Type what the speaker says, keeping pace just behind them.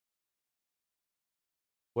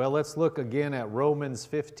Well, let's look again at Romans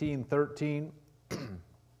 15:13.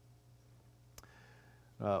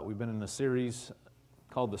 We've been in a series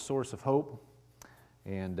called The Source of Hope,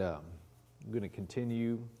 and I'm going to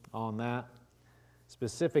continue on that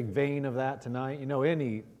specific vein of that tonight. You know,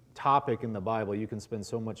 any topic in the Bible, you can spend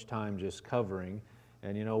so much time just covering,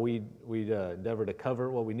 and you know, we endeavor to cover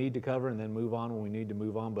what we need to cover and then move on when we need to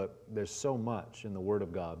move on, but there's so much in the Word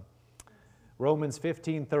of God. Romans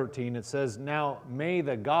 15:13, it says, "Now may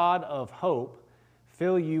the God of hope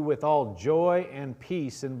fill you with all joy and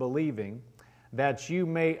peace in believing, that you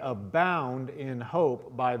may abound in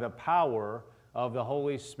hope by the power of the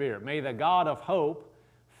Holy Spirit." May the God of hope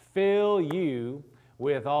fill you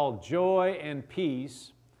with all joy and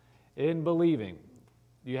peace in believing.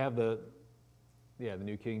 You have the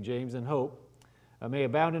New King James, and hope. May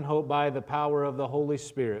abound in hope by the power of the Holy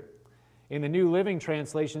Spirit. In the New Living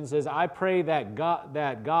Translation, it says, "I pray that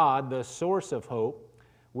God, the source of hope,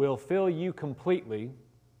 will fill you completely."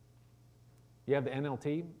 You have the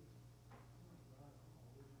NLT?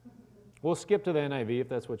 We'll skip to the NIV if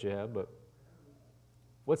that's what you have, but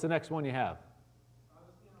what's the next one you have?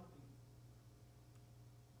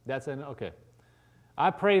 That's okay.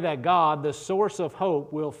 "I pray that God, the source of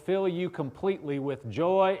hope, will fill you completely with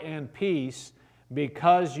joy and peace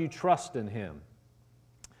because you trust in Him.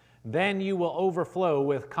 Then you will overflow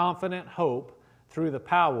with confident hope through the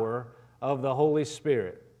power of the Holy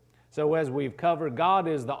Spirit." So as we've covered, God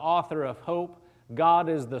is the author of hope. God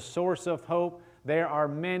is the source of hope. There are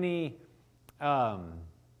many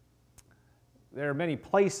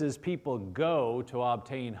places people go to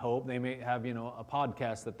obtain hope. They may have, a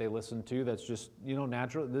podcast that they listen to that's just,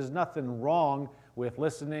 natural. There's nothing wrong with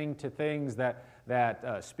listening to things that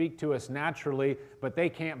speak to us naturally, but they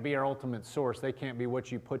can't be our ultimate source. They can't be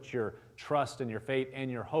what you put your trust and your faith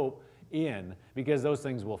and your hope in, because those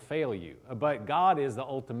things will fail you. But God is the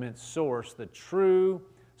ultimate source, the true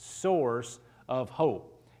source of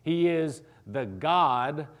hope. He is the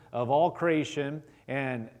God of all creation,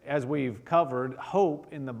 and as we've covered,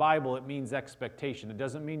 hope in the Bible, it means expectation. It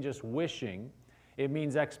doesn't mean just wishing, it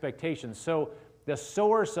means expectation. So the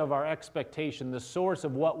source of our expectation, the source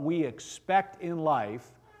of what we expect in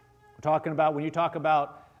life, we're talking about, when you talk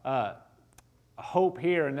about hope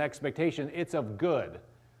here and expectation, it's of good.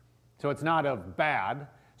 So it's not of bad.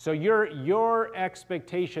 So your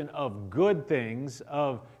expectation of good things,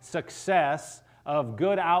 of success, of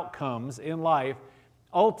good outcomes in life,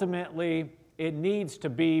 ultimately it needs to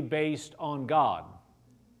be based on God.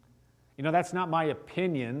 That's not my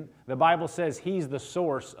opinion. The Bible says He's the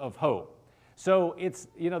source of hope. So it's,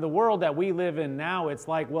 the world that we live in now, it's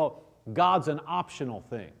like, well, God's an optional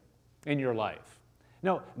thing in your life.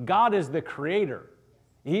 No, God is the creator.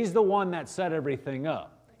 He's the one that set everything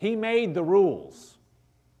up. He made the rules.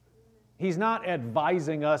 He's not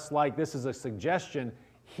advising us like this is a suggestion.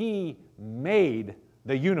 He made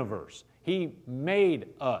the universe. He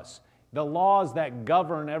made us. The laws that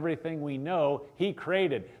govern everything we know, He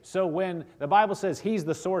created. So when the Bible says He's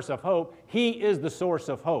the source of hope, He is the source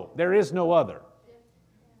of hope. There is no other.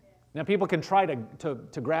 Now people can try to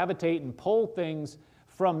gravitate and pull things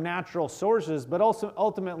from natural sources, but also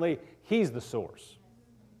ultimately He's the source.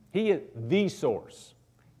 He is the source.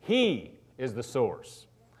 He is the source.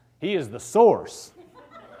 He is the source.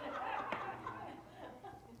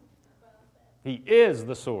 He is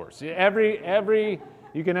the source.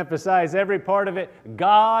 You can emphasize every part of it.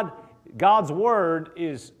 God's Word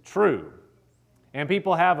is true. And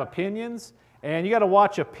people have opinions, and you got to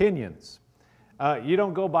watch opinions. You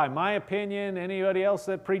don't go by my opinion, anybody else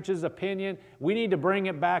that preaches opinion. We need to bring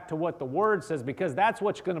it back to what the Word says, because that's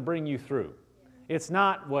what's going to bring you through. It's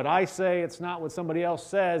not what I say, it's not what somebody else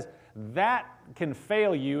says. That can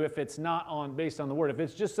fail you if it's not based on the Word. If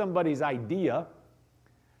it's just somebody's idea,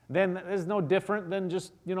 then it's no different than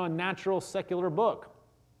just, a natural secular book.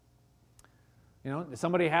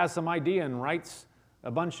 Somebody has some idea and writes a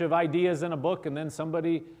bunch of ideas in a book, and then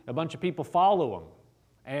a bunch of people follow them.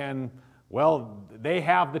 And, well, they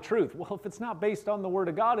have the truth. Well, if it's not based on the Word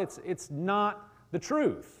of God, it's not the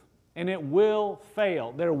truth. And it will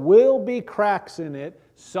fail. There will be cracks in it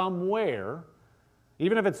somewhere,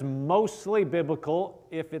 even if it's mostly biblical.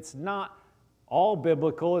 If it's not all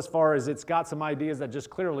biblical, as far as it's got some ideas that just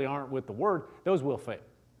clearly aren't with the Word, those will fail.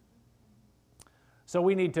 So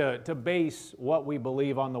we need to base what we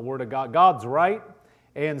believe on the Word of God. God's right,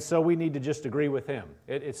 and so we need to just agree with Him.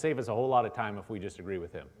 It saves us a whole lot of time if we just agree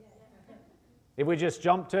with Him. If we just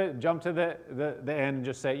jump to the end and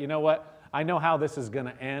just say, you know what, I know how this is going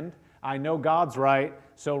to end. I know God's right,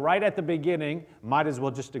 so right at the beginning, might as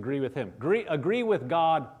well just agree with Him. Agree with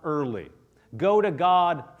God early. Go to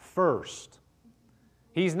God first.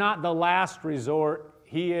 He's not the last resort.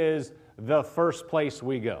 He is the first place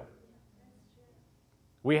we go.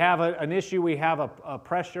 We have an issue, we have a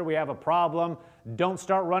pressure, we have a problem. Don't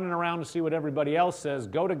start running around to see what everybody else says.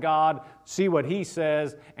 Go to God, see what He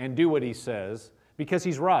says, and do what He says, because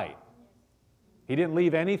He's right. He didn't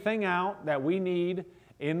leave anything out that we need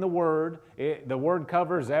in the Word. The Word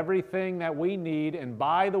covers everything that we need, and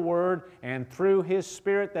by the Word and through His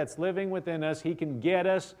Spirit that's living within us, He can get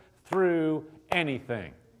us through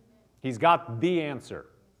anything. He's got the answer.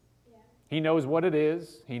 He knows what it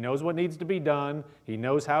is. He knows what needs to be done. He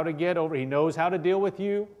knows how to get over. He knows how to deal with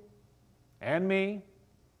you and me.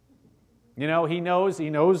 You know, He knows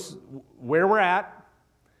where we're at.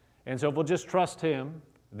 And so if we'll just trust Him,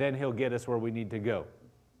 then He'll get us where we need to go.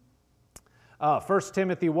 1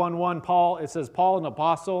 Timothy 1:1, Paul, it says, Paul, an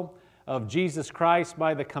apostle of Jesus Christ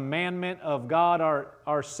by the commandment of God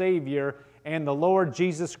our Savior and the Lord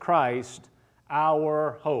Jesus Christ,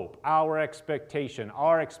 our hope, our expectation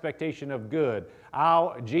of good.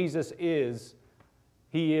 Jesus is,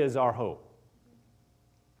 He is our hope.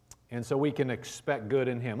 And so we can expect good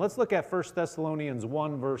in Him. Let's look at 1 Thessalonians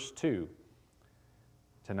 1 verse 2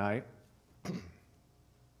 tonight.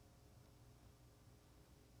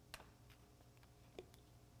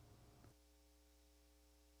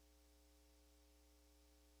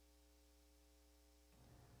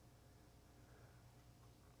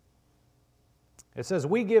 It says,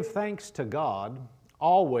 we give thanks to God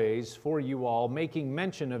always for you all, making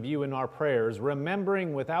mention of you in our prayers,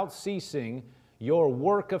 remembering without ceasing your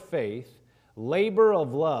work of faith, labor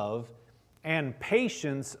of love, and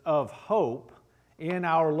patience of hope in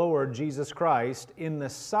our Lord Jesus Christ, in the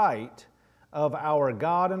sight of our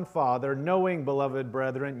God and Father, knowing, beloved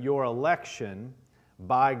brethren, your election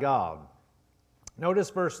by God. Notice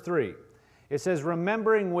verse 3. It says,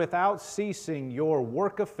 remembering without ceasing your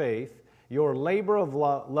work of faith, your labor of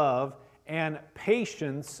love, and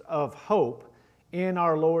patience of hope in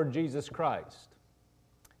our Lord Jesus Christ.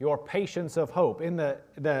 Your patience of hope. In the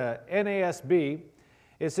NASB,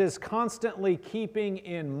 it says, constantly keeping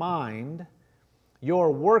in mind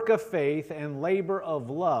your work of faith and labor of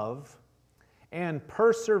love and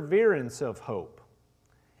perseverance of hope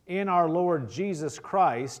in our Lord Jesus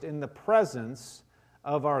Christ in the presence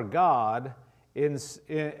of our God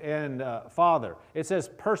and Father. It says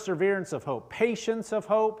perseverance of hope, patience of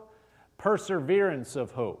hope, perseverance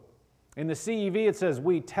of hope. In the CEV it says,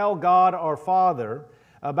 we tell God our Father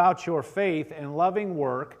about your faith and loving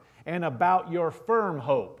work and about your firm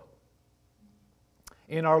hope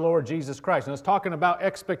in our Lord Jesus Christ. And it's talking about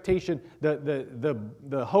expectation,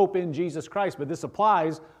 the hope in Jesus Christ, but this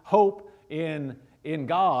applies hope in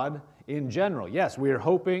God in general. Yes, we are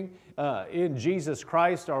hoping in Jesus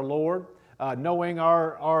Christ our Lord, knowing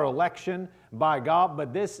our election by God,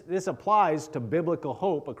 but this applies to biblical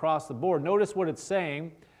hope across the board. Notice what it's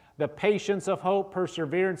saying, the patience of hope,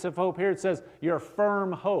 perseverance of hope. Here it says your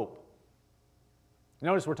firm hope.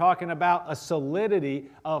 Notice we're talking about a solidity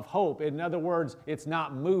of hope. In other words, it's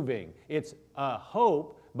not moving. It's a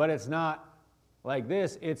hope, but it's not like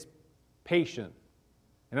this. It's patient.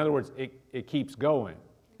 In other words, it keeps going.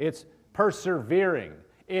 It's persevering.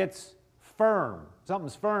 It's firm.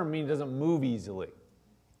 Something's firm means it doesn't move easily.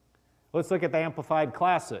 Let's look at the Amplified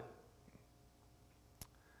Classic.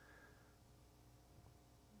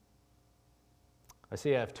 I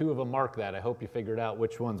see I have two of them marked that. I hope you figured out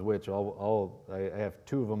which one's which. I have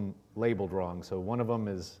two of them labeled wrong, so one of them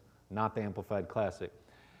is not the Amplified Classic.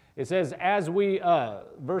 It says, as we,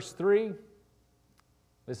 verse 3,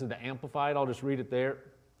 this is the Amplified, I'll just read it there.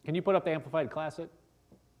 Can you put up the Amplified Classic?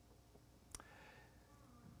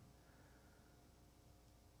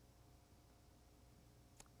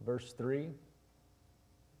 Verse 3.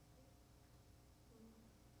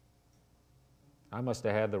 I must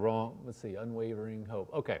have had the wrong, let's see, unwavering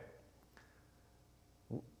hope. Okay.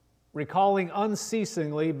 Recalling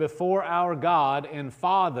unceasingly before our God and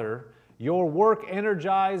Father your work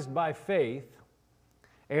energized by faith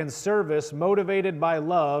and service motivated by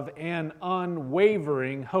love and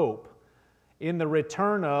unwavering hope in the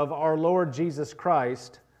return of our Lord Jesus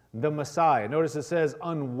Christ, the Messiah. Notice it says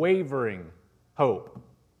unwavering hope.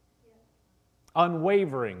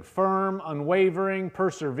 Unwavering, firm, unwavering,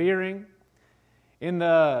 persevering. In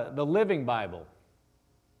the Living Bible,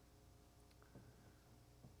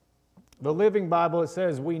 it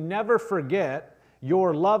says, we never forget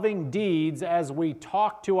your loving deeds as we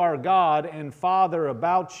talk to our God and Father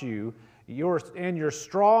about you, your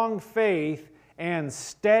strong faith and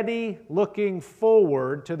steady looking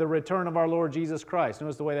forward to the return of our Lord Jesus Christ.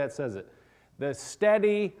 Notice the way that says it. The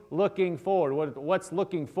steady looking forward. What's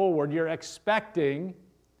looking forward? You're expecting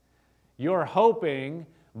You're hoping,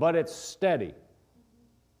 but it's steady.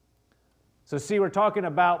 So see, we're talking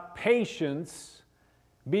about patience,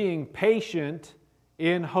 being patient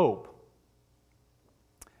in hope.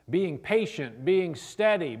 Being patient, being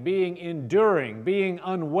steady, being enduring, being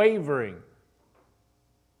unwavering,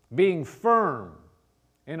 being firm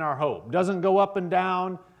in our hope. Doesn't go up and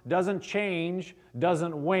down, doesn't change,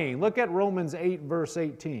 doesn't wane. Look at Romans 8, verse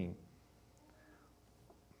 18.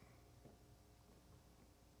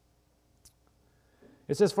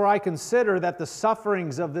 It says, "For I consider that the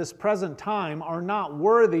sufferings of this present time are not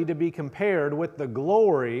worthy to be compared with the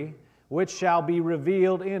glory which shall be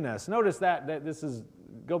revealed in us." Notice that this is,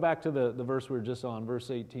 go back to the verse we were just on,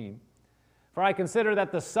 verse 18. "For I consider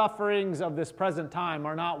that the sufferings of this present time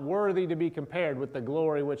are not worthy to be compared with the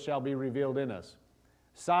glory which shall be revealed in us."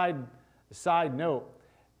 Side note,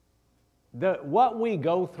 what we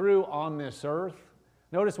go through on this earth,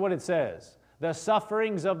 notice what it says. The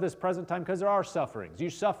sufferings of this present time, because there are sufferings.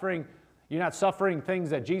 You're not suffering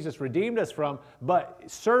things that Jesus redeemed us from, but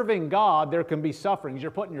serving God, there can be sufferings.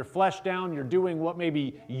 You're putting your flesh down, you're doing what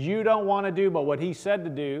maybe you don't want to do, but what He said to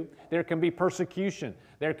do. There can be persecution.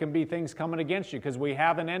 There can be things coming against you because we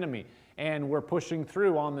have an enemy and we're pushing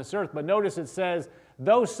through on this earth. But notice it says,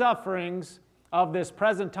 those sufferings of this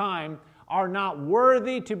present time are not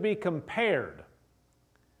worthy to be compared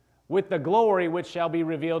with the glory which shall be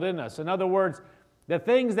revealed in us. In other words, the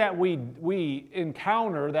things that we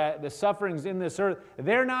encounter, that the sufferings in this earth,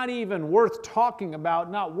 they're not even worth talking about,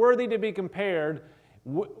 not worthy to be compared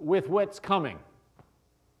with what's coming,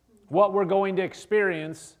 what we're going to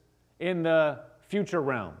experience in the future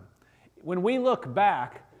realm. When we look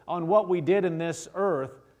back on what we did in this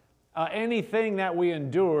earth, anything that we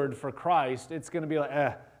endured for Christ, it's going to be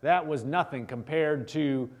like, that was nothing compared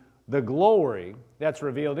to the glory that's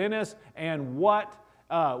revealed in us, and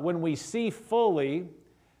when we see fully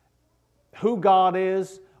who God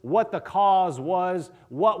is, what the cause was,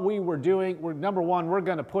 what we were doing, number one, we're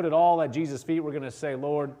going to put it all at Jesus' feet. We're going to say,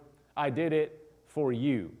 Lord, I did it for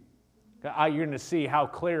you. You're going to see how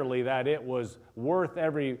clearly that it was worth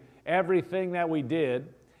everything that we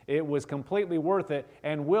did. It was completely worth it,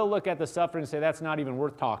 and we'll look at the suffering and say, that's not even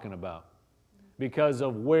worth talking about because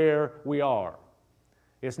of where we are.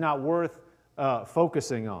 It's not worth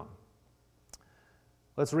focusing on.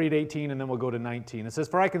 Let's read 18 and then we'll go to 19. It says,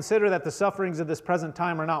 "For I consider that the sufferings of this present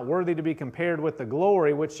time are not worthy to be compared with the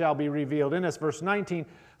glory which shall be revealed in us." Verse 19,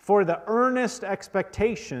 "For the earnest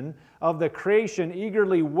expectation of the creation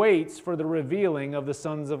eagerly waits for the revealing of the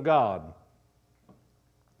sons of God."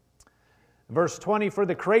 Verse 20, "For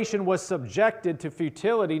the creation was subjected to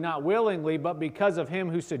futility, not willingly, but because of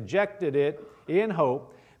Him who subjected it in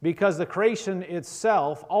hope, because the creation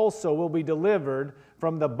itself also will be delivered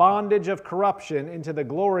from the bondage of corruption into the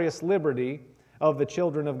glorious liberty of the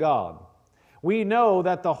children of God. We know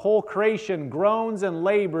that the whole creation groans and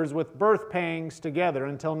labors with birth pangs together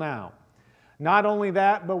until now. Not only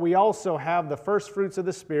that, but we also have the first fruits of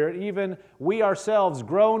the Spirit, even we ourselves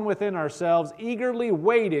groan within ourselves, eagerly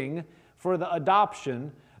waiting for the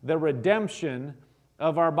adoption, the redemption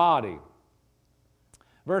of our body."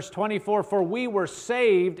 Verse 24, "For we were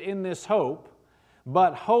saved in this hope,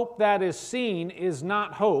 but hope that is seen is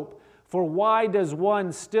not hope, for why does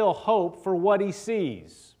one still hope for what he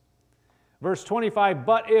sees?" Verse 25,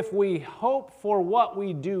 "But if we hope for what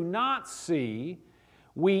we do not see,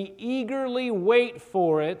 we eagerly wait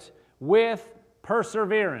for it with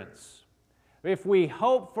perseverance." If we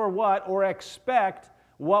hope for what or expect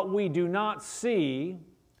what we do not see,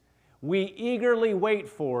 we eagerly wait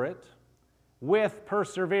for it with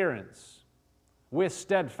perseverance, with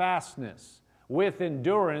steadfastness, with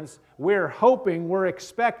endurance. We're hoping, we're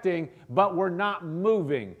expecting, but we're not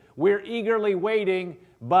moving. We're eagerly waiting,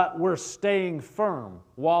 but we're staying firm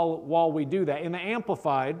while we do that. In the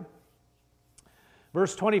Amplified,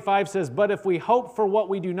 verse 25 says, "But if we hope for what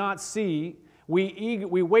we do not see, we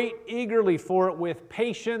wait eagerly for it with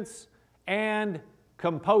patience and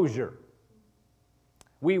composure."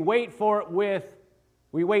 We wait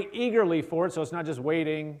eagerly for it, so it's not just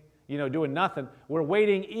waiting, doing nothing. We're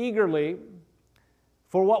waiting eagerly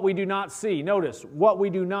for what we do not see. Notice, what we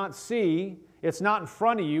do not see, it's not in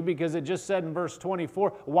front of you because it just said in verse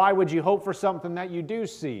 24, why would you hope for something that you do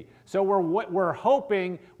see? So we're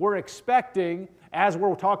hoping, we're expecting, as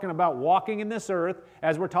we're talking about walking in this earth,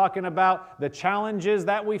 as we're talking about the challenges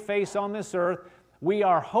that we face on this earth, we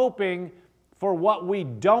are hoping for what we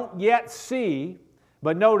don't yet see.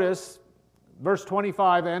 But notice, verse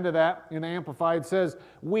 25, the end of that in the Amplified says,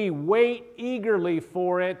 "We wait eagerly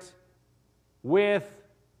for it with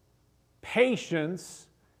patience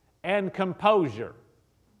and composure."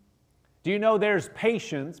 Do you know there's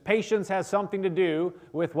patience? Patience has something to do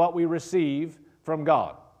with what we receive from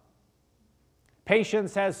God.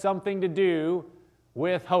 Patience has something to do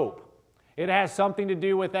with hope. It has something to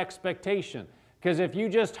do with expectation. Because if you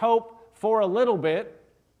just hope for a little bit,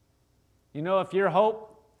 you know, if your hope,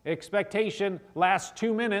 expectation lasts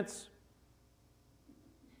 2 minutes,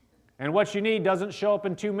 and what you need doesn't show up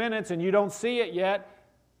in 2 minutes and you don't see it yet,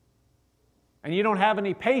 and you don't have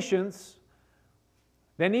any patience,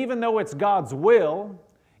 then even though it's God's will,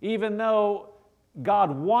 even though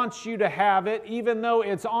God wants you to have it, even though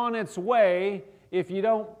it's on its way, if you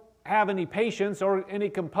don't have any patience or any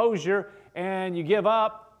composure and you give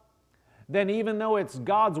up, then even though it's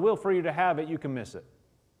God's will for you to have it, you can miss it.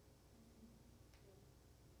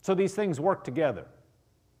 So these things work together.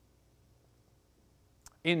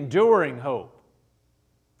 Enduring hope,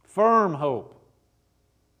 firm hope,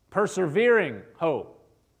 persevering hope.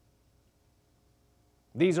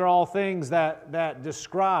 These are all things that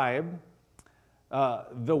describe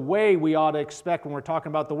the way we ought to expect when we're talking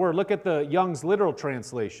about the Word. Look at the Young's literal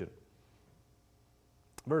translation.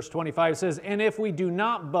 Verse 25 says, "And if we do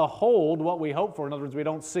not behold what we hope for," in other words, we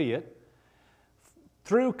don't see it,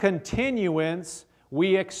 "through continuance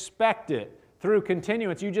we expect it." Through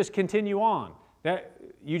continuance, you just continue on.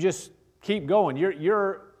 You just keep going.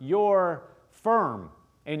 You're firm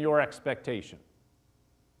in your expectation.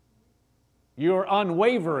 You're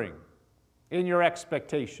unwavering in your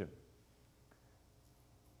expectation.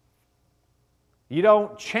 You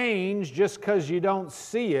don't change just because you don't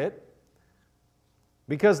see it.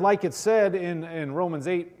 Because like it said in Romans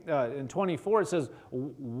 8 and 24, it says,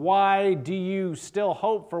 "Why do you still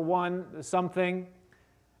hope for something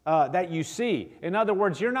that you see?" In other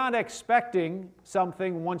words, you're not expecting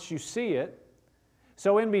something once you see it.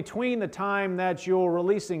 So in between the time that you're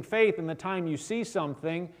releasing faith and the time you see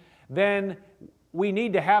something, then we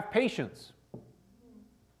need to have patience.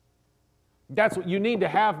 That's what you need to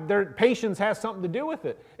have. Patience has something to do with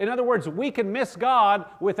it. In other words, we can miss God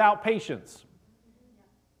without patience.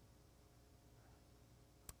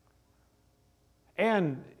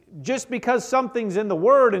 And just because something's in the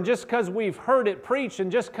Word and just because we've heard it preached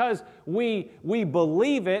and just because we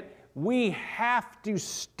believe it, we have to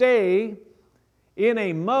stay in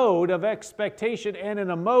a mode of expectation, and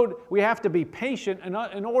in a mode we have to be patient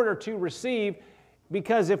in order to receive,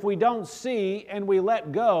 because if we don't see and we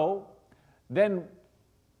let go, then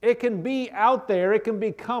it can be out there, it can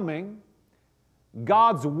be coming.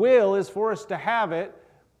 God's will is for us to have it,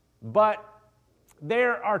 but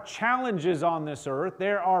there are challenges on this earth.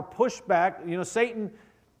 There are pushback. You know,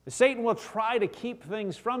 Satan will try to keep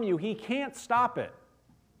things from you. He can't stop it.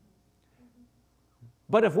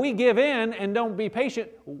 But if we give in and don't be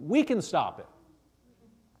patient, we can stop it.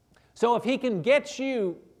 So if he can get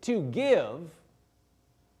you to give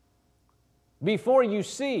before you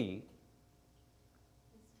see,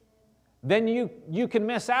 then you can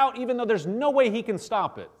miss out, even though there's no way he can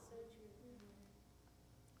stop it.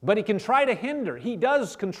 But he can try to hinder. He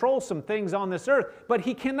does control some things on this earth, but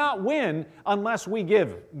he cannot win unless we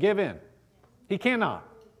give in. He cannot.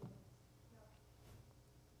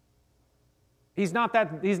 He's not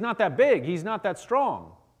that big. He's not that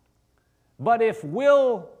strong. But if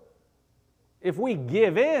we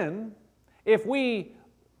give in, if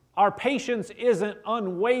our patience isn't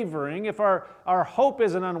unwavering, if our hope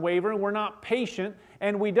isn't unwavering, we're not patient,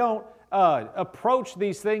 and we don't approach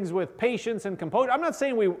these things with patience and composure. I'm not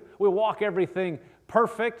saying we walk everything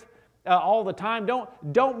perfect all the time.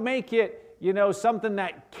 Don't make it, something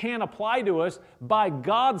that can apply to us. By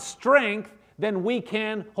God's strength, then we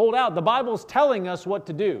can hold out. The Bible's telling us what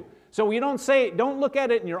to do. So you don't look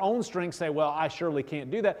at it in your own strength, say, well, I surely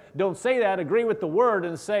can't do that. Don't say that. Agree with the Word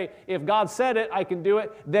and say, if God said it, I can do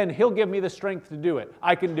it, then He'll give me the strength to do it.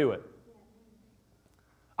 I can do it.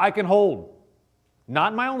 I can hold.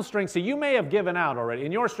 Not in my own strength. So you may have given out already.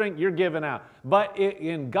 In your strength, you're giving out. But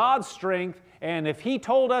in God's strength, and if He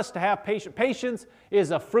told us to have patience, patience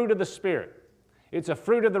is a fruit of the Spirit. It's a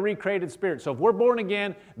fruit of the recreated Spirit. So if we're born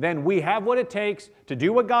again, then we have what it takes to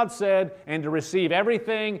do what God said and to receive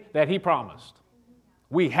everything that He promised.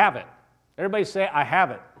 We have it. Everybody say, I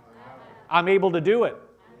have it. I'm able to do it.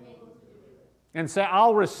 And say,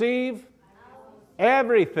 I'll receive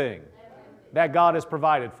everything that God has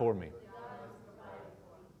provided for me.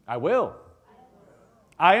 I will.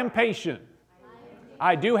 I am patient.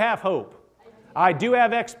 I do have hope. I do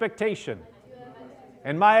have expectation.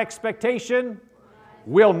 And my expectation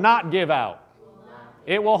will not give out.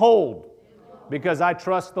 It will hold because I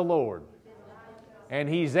trust the Lord. And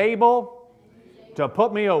He's able to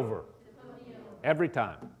put me over every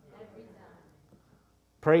time.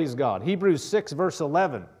 Praise God. Hebrews 6 verse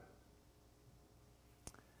 11.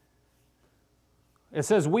 It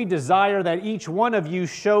says, we desire that each one of you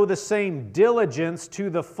show the same diligence to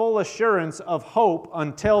the full assurance of hope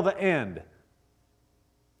until the end.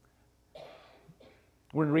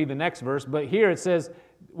 We're going to read the next verse, but here it says,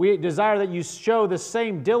 we desire that you show the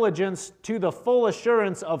same diligence to the full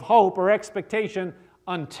assurance of hope or expectation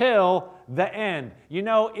until the end. You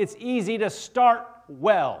know, it's easy to start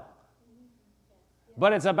well,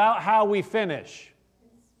 but it's about how we finish.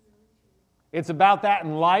 It's about that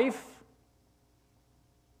in life.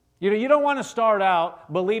 You know, you don't want to start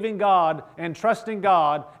out believing God and trusting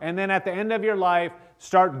God, and then at the end of your life,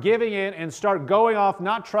 start giving in and start going off,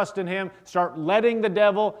 not trusting Him, start letting the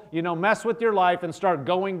devil, mess with your life and start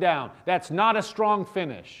going down. That's not a strong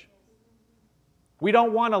finish. We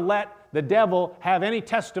don't want to let the devil have any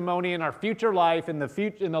testimony in our future life, in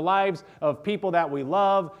the lives of people that we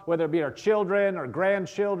love, whether it be our children or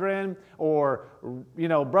grandchildren or,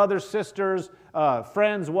 brothers, sisters,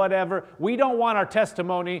 friends, whatever. We don't want our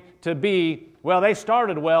testimony to be, well, they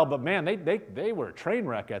started well, but man, they were a train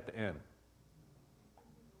wreck at the end.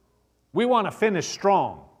 We want to finish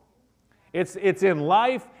strong. It's in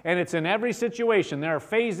life and it's in every situation. There are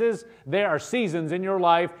phases, there are seasons in your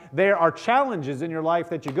life, there are challenges in your life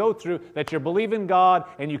that you go through, that you believe in God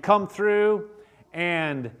and you come through,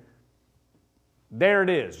 and there it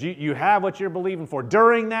is. You have what you're believing for.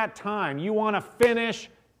 During that time, you want to finish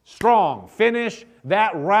strong. Finish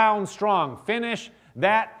that round strong. Finish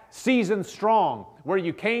that season strong where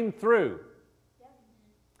you came through.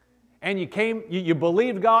 And you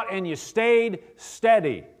believed God and you stayed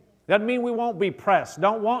steady. Doesn't mean we won't be pressed.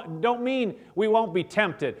 Don't mean we won't be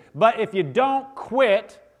tempted. But if you don't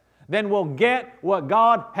quit, then we'll get what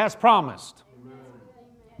God has promised. Amen.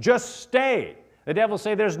 Just stay. The devil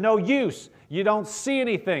say there's no use. You don't see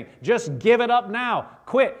anything. Just give it up now.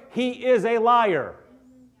 Quit. He is a liar.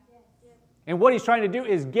 And what he's trying to do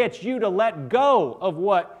is get you to let go of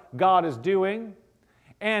what God is doing.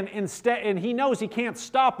 And he knows he can't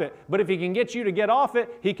stop it. But if he can get you to get off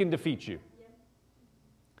it, he can defeat you.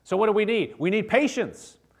 So what do we need? We need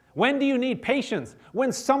patience. When do you need patience?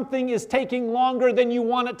 When something is taking longer than you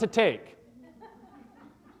want it to take.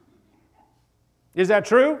 Is that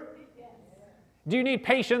true? Yes. Do you need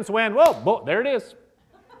patience when, there it is.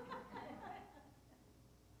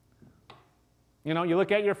 You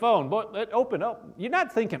look at your phone, it opened up. You're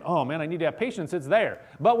not thinking, oh man, I need to have patience, it's there.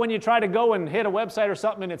 But when you try to go and hit a website or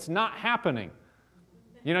something and it's not happening,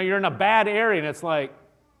 you're in a bad area and it's like,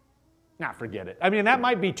 forget it. I mean, that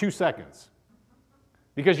might be 2 seconds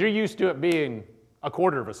because you're used to it being a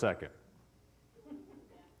quarter of a second.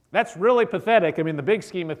 That's really pathetic, the big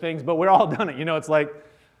scheme of things, but we're all done it. It's like,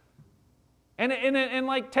 and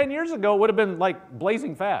like 10 years ago, it would have been like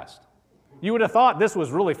blazing fast. You would have thought this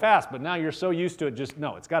was really fast, but now you're so used to it,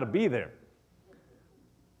 it's got to be there.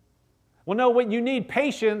 Well, no, you need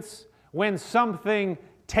patience when something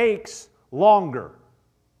takes longer.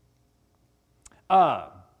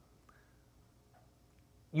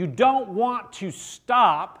 You don't want to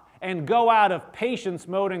stop and go out of patience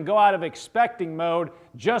mode and go out of expecting mode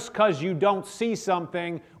just because you don't see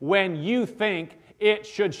something when you think it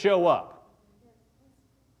should show up.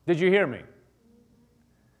 Did you hear me?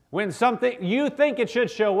 When something you think it should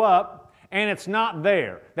show up and it's not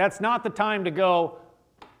there, that's not the time to go,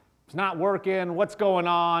 it's not working, what's going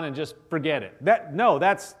on, and just forget it.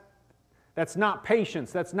 That's not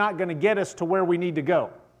patience. That's not going to get us to where we need to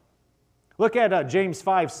go. Look at James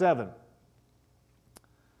 5:7.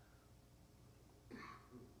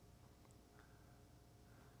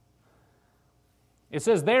 It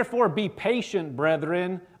says, therefore be patient,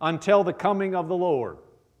 brethren, until the coming of the Lord.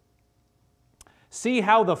 See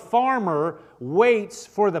how the farmer waits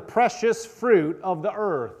for the precious fruit of the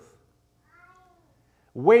earth,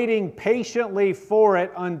 waiting patiently for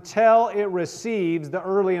it until it receives the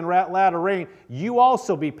early and latter rain. You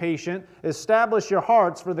also be patient. Establish your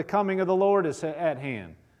hearts, for the coming of the Lord is at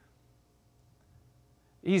hand.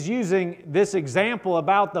 He's using this example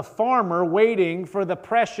about the farmer waiting for the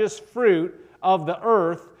precious fruit of the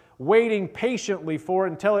earth, waiting patiently for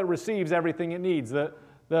it until it receives everything it needs, the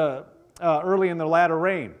early and the latter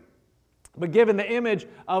rain. But given the image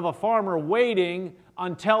of a farmer waiting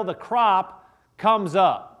until the crop comes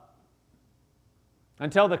up,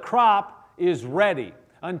 until the crop is ready,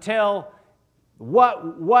 until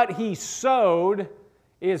what he sowed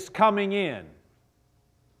is coming in.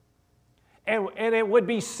 And it would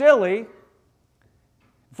be silly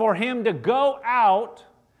for him to go out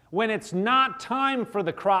when it's not time for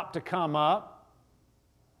the crop to come up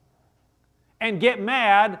and get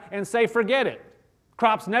mad and say, forget it.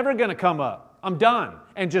 Crop's never going to come up. I'm done.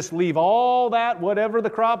 And just leave all that, whatever the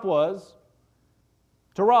crop was,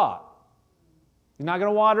 to rot. He's not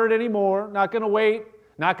going to water it anymore, not going to wait,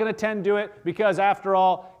 not going to tend to it because after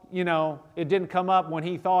all, it didn't come up when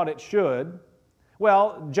he thought it should.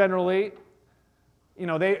 Well, generally,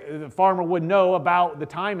 the farmer would know about the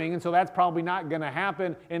timing, and so that's probably not going to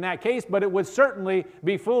happen in that case, but it would certainly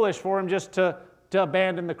be foolish for him just to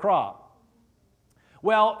abandon the crop.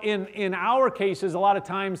 Well, in our cases, a lot of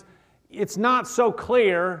times, it's not so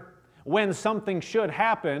clear when something should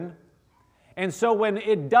happen, and so when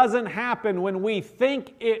it doesn't happen when we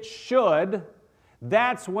think it should,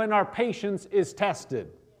 that's when our patience is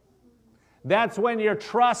tested. That's when your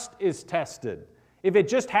trust is tested. If it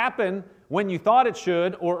just happened when you thought it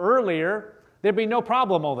should or earlier, there'd be no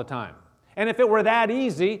problem all the time. And if it were that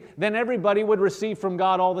easy, then everybody would receive from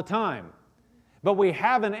God all the time. But we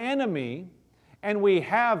have an enemy, and we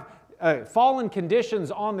have fallen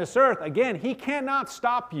conditions on this earth. Again, he cannot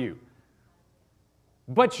stop you.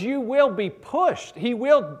 But you will be pushed. He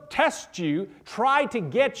will test you, try to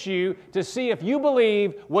get you to see if you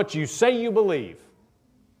believe what you say you believe.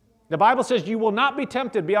 The Bible says you will not be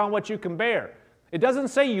tempted beyond what you can bear. It doesn't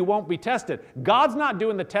say you won't be tested. God's not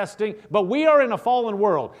doing the testing, but we are in a fallen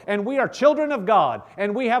world, and we are children of God,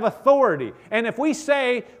 and we have authority. And if we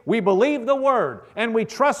say we believe the Word, and we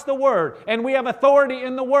trust the Word, and we have authority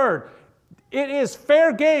in the Word, it is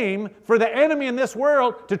fair game for the enemy in this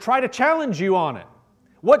world to try to challenge you on it.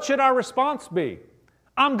 What should our response be?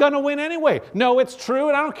 I'm going to win anyway. No, it's true,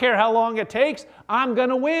 and I don't care how long it takes. I'm going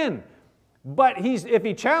to win. But if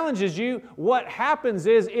he challenges you, what happens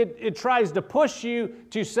is it tries to push you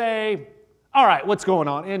to say, all right, what's going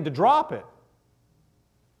on? And to drop it.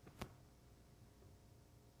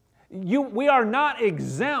 We are not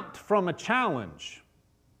exempt from a challenge.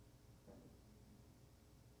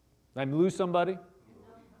 Did I lose somebody?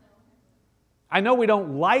 I know we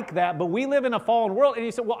don't like that, but we live in a fallen world. And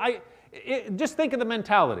he said, well, just think of the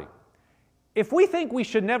mentality. If we think we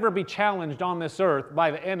should never be challenged on this earth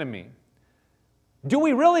by the enemy, do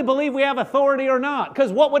we really believe we have authority or not?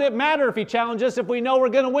 Because what would it matter if he challenged us if we know we're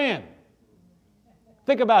going to win?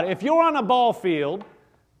 Think about it. If you're on a ball field,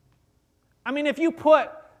 if you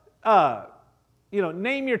put,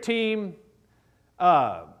 name your team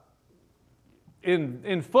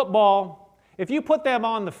in football. If you put them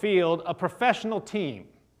on the field, a professional team,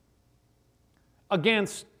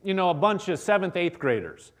 against, a bunch of 7th, 8th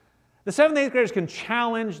graders, the 7th, 8th graders can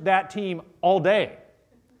challenge that team all day.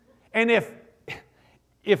 And if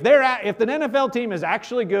the NFL team is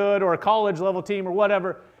actually good, or a college level team or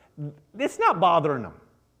whatever, it's not bothering them,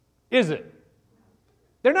 is it?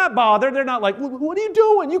 They're not bothered. They're not like, what are you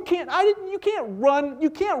doing? You can't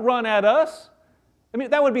run at us.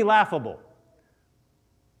 That would be laughable.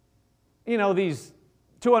 These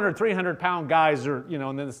 200, 300-pound guys are,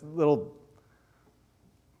 in this little,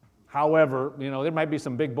 however, there might be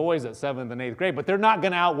some big boys at 7th and 8th grade, but they're not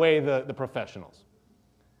going to outweigh the professionals.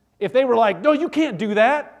 If they were like, no, you can't do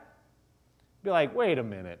that, be like, wait a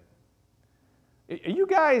minute. Are you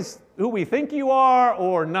guys who we think you are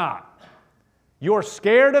or not? You're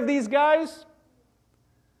scared of these guys?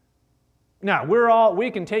 Now, we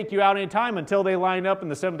can take you out anytime until they line up, and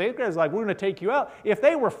the 7th, 8th graders like, we're going to take you out. If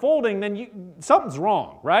they were folding, then something's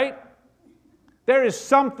wrong, right? There is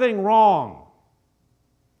something wrong.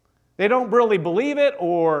 They don't really believe it,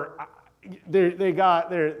 or they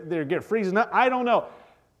get freezing up. I don't know.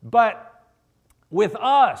 But with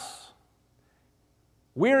us,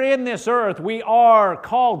 we're in this earth. We are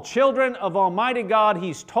called children of Almighty God.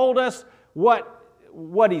 He's told us what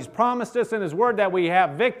He's promised us in His Word, that we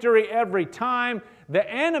have victory every time. The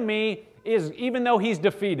enemy is, even though he's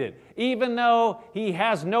defeated, even though he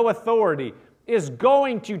has no authority, is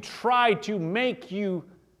going to try to make you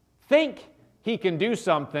think he can do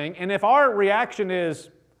something. And if our reaction is,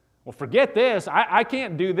 well, forget this, I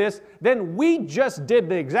can't do this, then we just did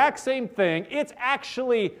the exact same thing. It's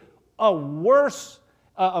actually a worse,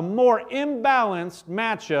 a more imbalanced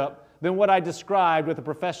matchup than what I described with a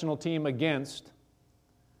professional team against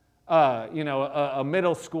a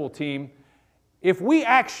middle school team. If we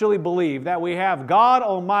actually believe that we have God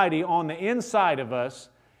Almighty on the inside of us,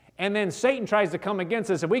 and then Satan tries to come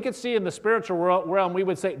against us, if we could see in the spiritual realm, we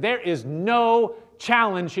would say, there is no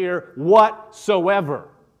challenge here whatsoever.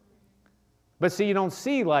 But see, you don't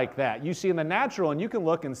see like that. You see in the natural, and you can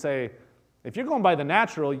look and say, if you're going by the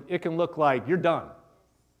natural, it can look like you're done.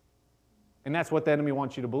 And that's what the enemy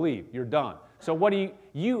wants you to believe. You're done. So what do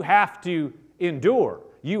you have to endure.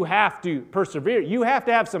 You have to persevere. You have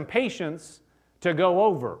to have some patience to go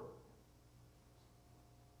over.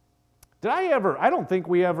 I don't think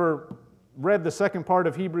we ever read the second part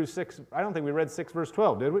of Hebrews 6. I don't think we read 6 verse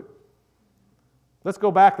 12, did we? Let's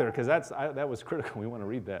go back there, because that was critical. We want to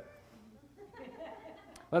read that.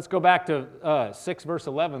 Let's go back to 6 verse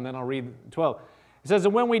 11, then I'll read 12. It says,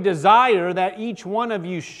 and when we desire that each one of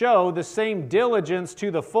you show the same diligence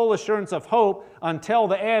to the full assurance of hope until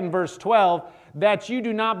the end, verse 12, that you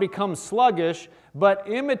do not become sluggish, but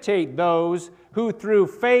imitate those who through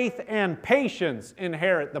faith and patience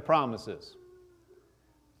inherit the promises.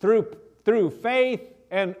 Through faith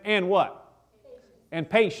and what? And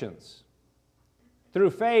patience.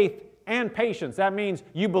 Through faith and patience. That means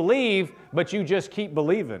you believe, but you just keep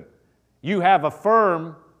believing. You have a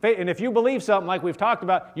firm faith. And if you believe something like we've talked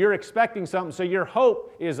about, you're expecting something, so your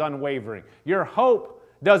hope is unwavering. Your hope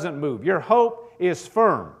doesn't move. Your hope is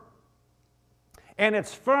firm. And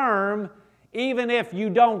it's firm even if you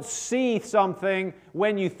don't see something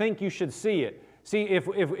when you think you should see it. See, if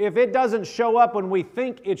it doesn't show up when we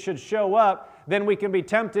think it should show up, then we can be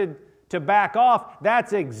tempted to back off.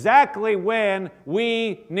 That's exactly when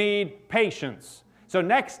we need patience. So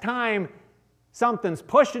next time something's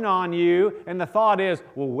pushing on you and the thought is,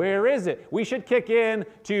 well, where is it? We should kick in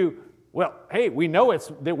to, well, hey, we know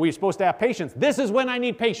that we're supposed to have patience. This is when I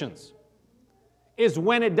need patience. Is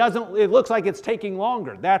when it looks like it's taking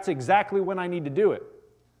longer. That's exactly when I need to do it.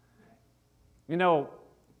 You know,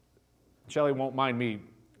 Shelley won't mind me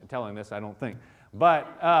telling this, I don't think. But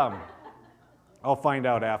I'll find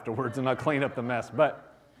out afterwards and I'll clean up the mess.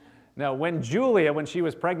 But now when she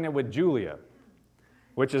was pregnant with Julia,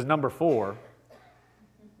 which is number 4,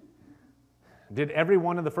 did every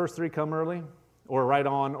one of the first 3 come early? Or right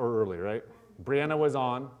on or early, right? Brianna was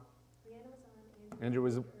on. Andrew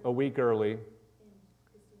was a week early.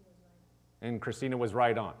 And Christina was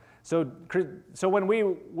right on. So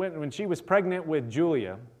when she was pregnant with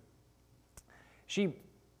Julia, she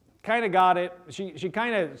kind of got it. She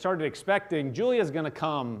kind of started expecting Julia's going to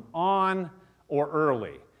come on or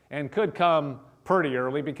early, and could come pretty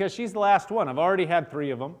early because she's the last one. I've already had 3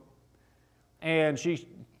 of them, and she,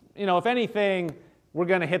 if anything, we're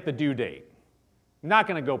going to hit the due date. I'm not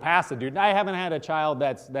going to go past the due date. I haven't had a child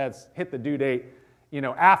that's hit the due date,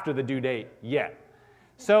 after the due date yet.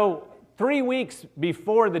 So 3 weeks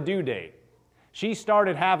before the due date, she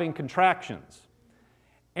started having contractions.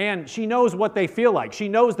 And she knows what they feel like. She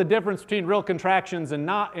knows the difference between real contractions and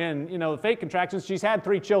fake contractions. She's had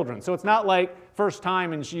 3 children. So it's not like first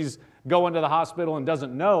time and she's going to the hospital and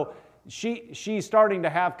doesn't know. She's starting to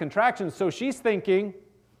have contractions. So she's thinking,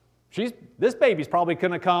 this baby's probably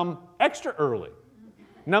going to come extra early.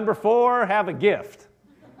 Number 4, have a gift.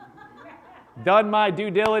 Done my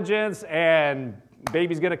due diligence and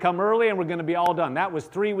baby's going to come early and we're going to be all done. That was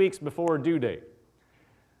 3 weeks before due date.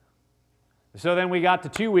 So then we got to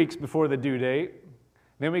 2 weeks before the due date.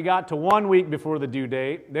 Then we got to 1 week before the due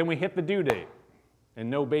date. Then we hit the due date. And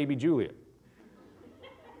no baby Julia.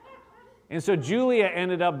 And so Julia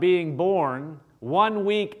ended up being born 1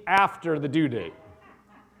 week after the due date.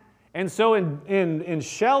 And so in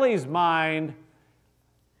Shelley's mind,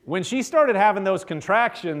 when she started having those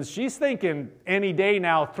contractions, she's thinking any day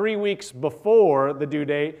now, 3 weeks before the due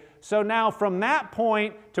date. So now from that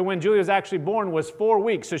point to when Julia was actually born was 4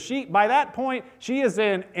 weeks. So by that point, she is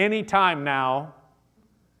in any time now,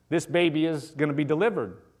 this baby is going to be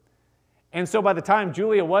delivered. And so by the time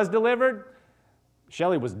Julia was delivered,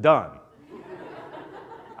 Shelley was done.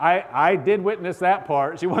 I did witness that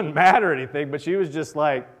part. She wasn't mad or anything, but she was just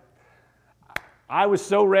like, I was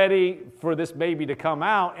so ready for this baby to come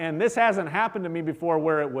out, and this hasn't happened to me before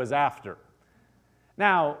where it was after.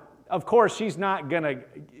 Now, of course, she's not going to,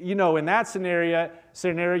 in that scenario,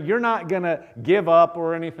 you're not going to give up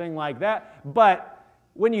or anything like that. But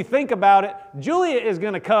when you think about it, Julia is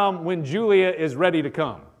going to come when Julia is ready to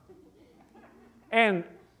come. And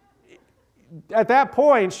at that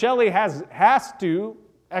point, Shelley has to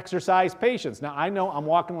exercise patience. Now, I know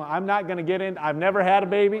I'm not going to get in. I've never had a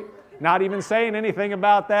baby. Not even saying anything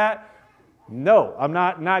about that. No, I'm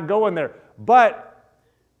not going there. But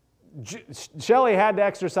Shelley had to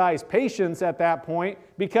exercise patience at that point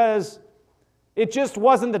because it just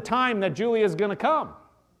wasn't the time that Julia's going to come.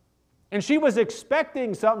 And she was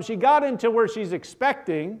expecting something. She got into where she's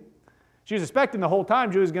expecting. She was expecting the whole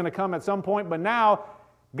time Julia's going to come at some point, but now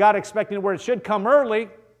got expecting where it should come early.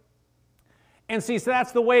 And see, so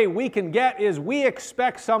that's the way we can get is we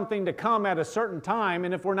expect something to come at a certain time,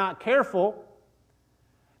 and if we're not careful,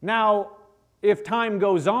 now if time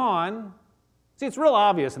goes on, see, it's real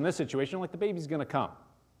obvious in this situation, like the baby's going to come.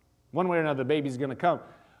 One way or another, the baby's going to come.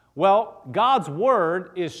 Well, God's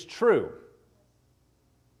word is true.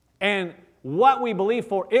 And what we believe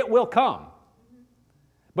for, it will come.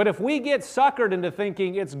 But if we get suckered into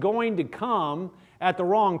thinking it's going to come at the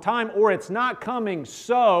wrong time, or it's not coming,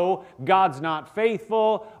 so God's not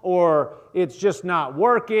faithful, or it's just not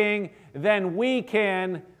working, then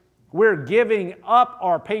we're giving up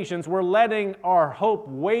our patience, we're letting our hope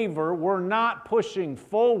waver, we're not pushing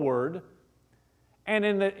forward, and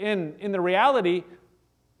in the reality,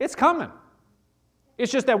 it's coming.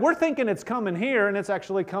 It's just that we're thinking it's coming here, and it's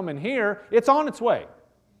actually coming here. It's on its way.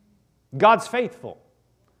 God's faithful.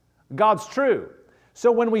 God's true.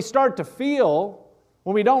 So when we start to feel,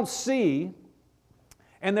 when we don't see,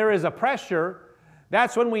 and there is a pressure,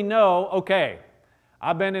 that's when we know, okay,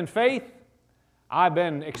 I've been in faith, I've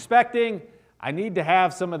been expecting, I need to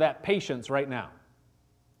have some of that patience right now.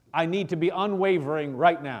 I need to be unwavering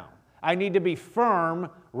right now. I need to be firm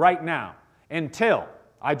right now until.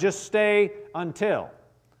 I just stay until.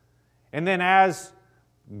 And then as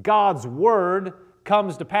God's word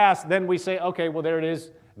comes to pass, then we say, okay, well, there it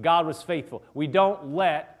is. God was faithful. We don't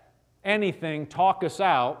let anything talk us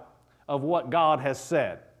out of what God has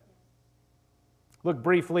said. Look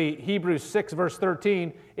briefly, Hebrews 6, verse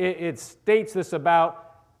 13, it states this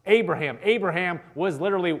about Abraham. Abraham was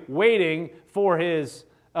literally waiting for his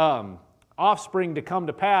offspring to come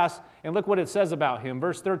to pass. And look what it says about him.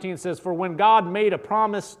 Verse 13 says, "For when God made a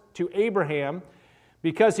promise to Abraham,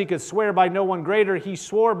 because he could swear by no one greater, he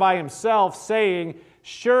swore by himself, saying,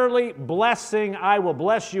 Surely blessing I will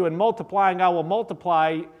bless you, and multiplying I will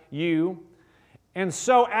multiply you. And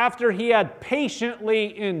so after he had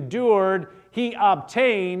patiently endured, he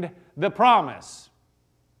obtained the promise."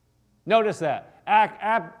 Notice that.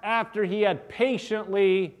 After he had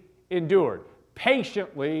patiently endured.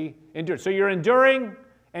 Patiently endured. So you're enduring,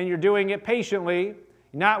 and you're doing it patiently,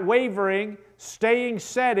 not wavering, staying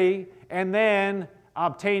steady, and then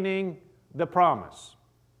obtaining the promise.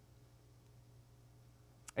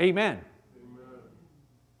 Amen.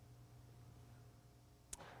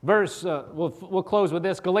 We'll close with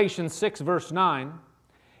this. Galatians 6, verse 9.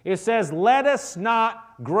 It says, "Let us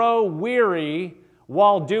not grow weary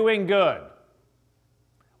while doing good."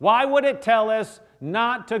 Why would it tell us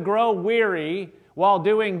not to grow weary while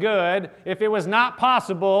doing good if it was not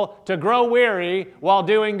possible to grow weary while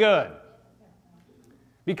doing good?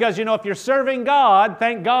 Because, if you're serving God,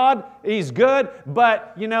 thank God, He's good,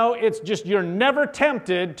 but, it's just you're never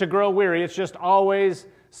tempted to grow weary. It's just always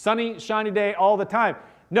sunny, shiny day all the time.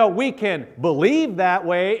 No, we can believe that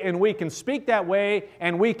way, and we can speak that way,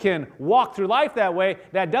 and we can walk through life that way.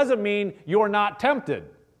 That doesn't mean you're not tempted.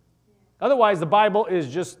 Otherwise, the Bible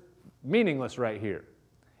is just meaningless right here.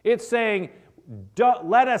 It's saying,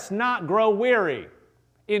 let us not grow weary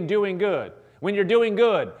in doing good. When you're doing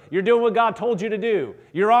good, you're doing what God told you to do.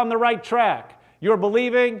 You're on the right track. You're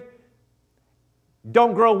believing.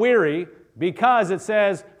 Don't grow weary, because it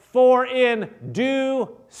says, "For in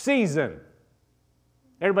due season."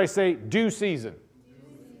 Everybody say, due season.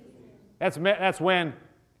 That's when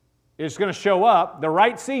it's going to show up, the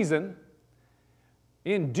right season.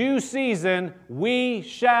 In due season, we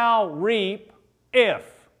shall reap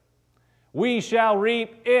if. We shall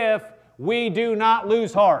reap if we do not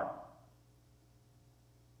lose heart.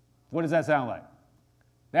 What does that sound like?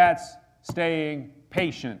 That's staying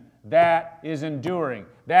patient. That is enduring.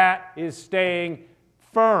 That is staying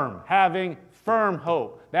firm, having firm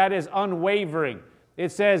hope. That is unwavering.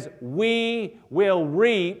 It says, we will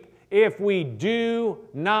reap if we do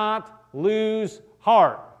not lose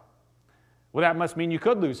heart. Well, that must mean you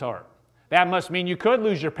could lose heart. That must mean you could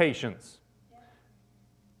lose your patience.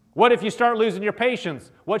 What if you start losing your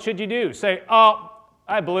patience? What should you do? Say, "Oh,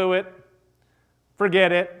 I blew it.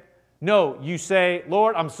 Forget it." No, you say,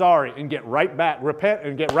 "Lord, I'm sorry," and get right back, repent,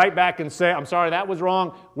 and get right back and say, "I'm sorry, that was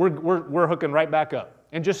wrong. We're hooking right back up."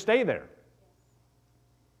 And just stay there.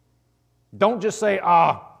 Don't just say,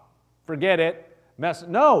 forget it.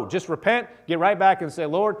 No, just repent, get right back and say,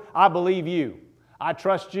 "Lord, I believe you. I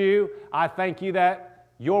trust you. I thank you that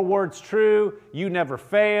your word's true. You never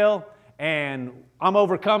fail. And I'm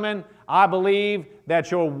overcoming. I believe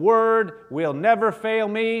that your word will never fail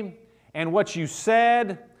me. And what you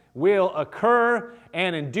said will occur,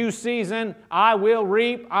 and in due season I will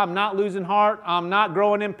reap. I'm not losing heart. I'm not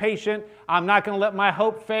growing impatient. I'm not going to let my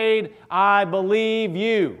hope fade. I believe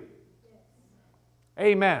you."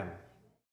 Amen.